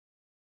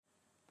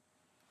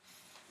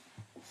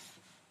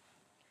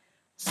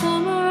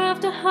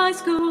high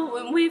school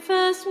when we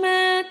first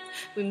met.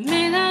 We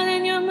made out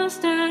in your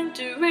Mustang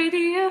to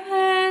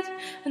Radiohead.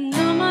 And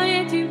on my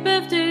 18th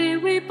birthday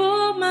we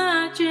bought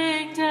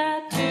matching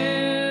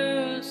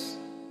tattoos.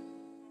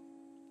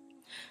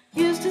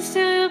 Used to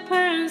steal your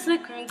parents'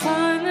 liquor and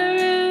climb the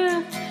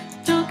roof.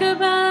 Talk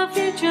about our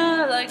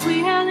future like we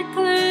had a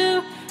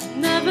clue.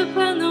 Never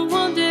planned that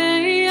one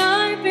day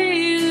I'd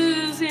be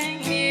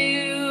losing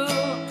you.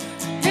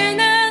 In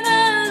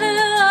another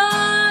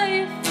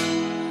life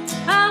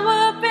I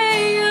will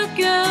be your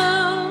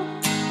girl.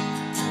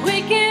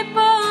 We keep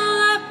all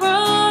our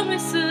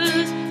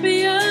promises,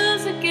 be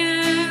yours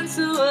against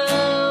the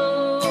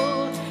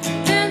world.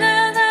 In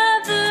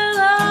another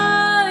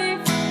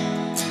life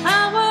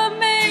I will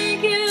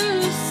make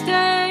you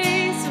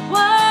stay, so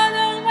I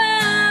don't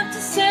have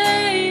to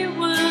say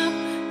we're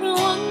the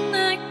one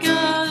that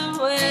got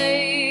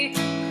away,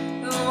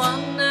 the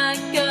one that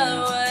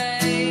got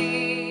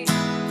away.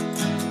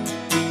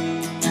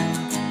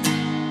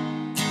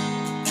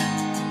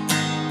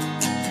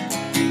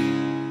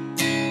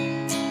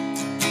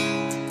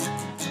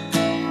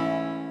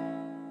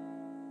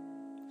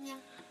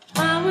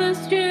 I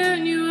was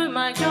June, you were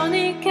my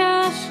Johnny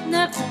Cash.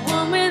 Never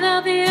one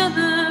without the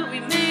other,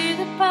 we made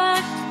a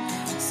pact.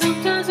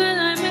 Sometimes when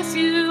I miss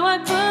you, I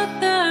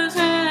put those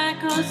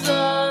records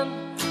on.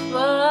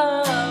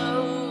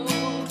 Whoa.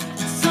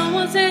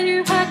 Someone said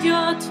you had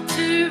your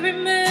tattoo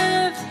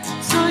removed.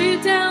 Saw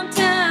you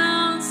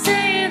downtown,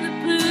 singing the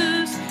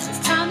blues. It's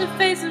time to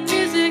face the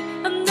music,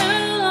 I'm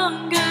no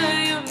longer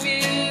your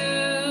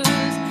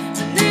muse.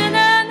 And in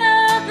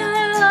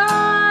another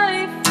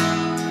life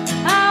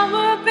I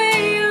will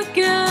be your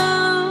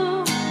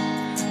girl.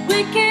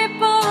 We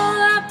keep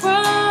all our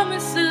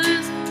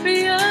promises,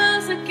 be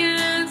yours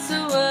against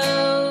the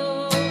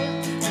world.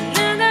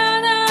 And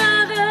in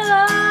another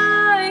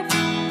life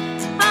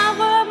I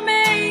will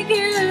make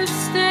you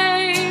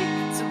stay,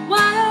 so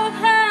I don't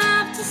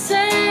have to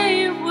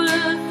say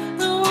we're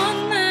the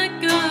one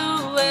that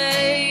got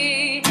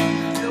away,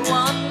 the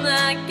one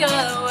that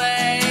got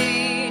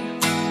away.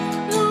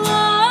 The one,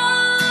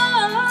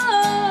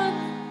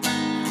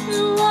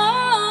 the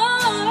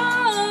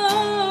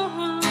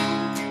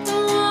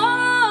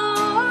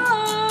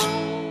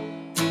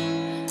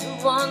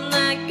one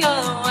that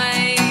got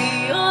away.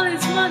 All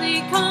this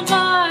money can't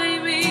buy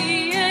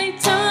me a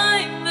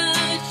time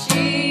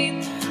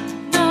machine.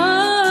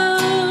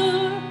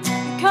 No,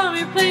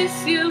 can't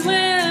replace you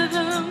with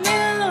a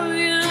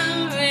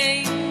million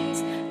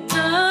rings.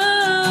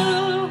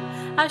 No,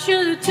 I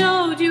should have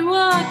told you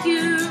what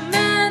you meant.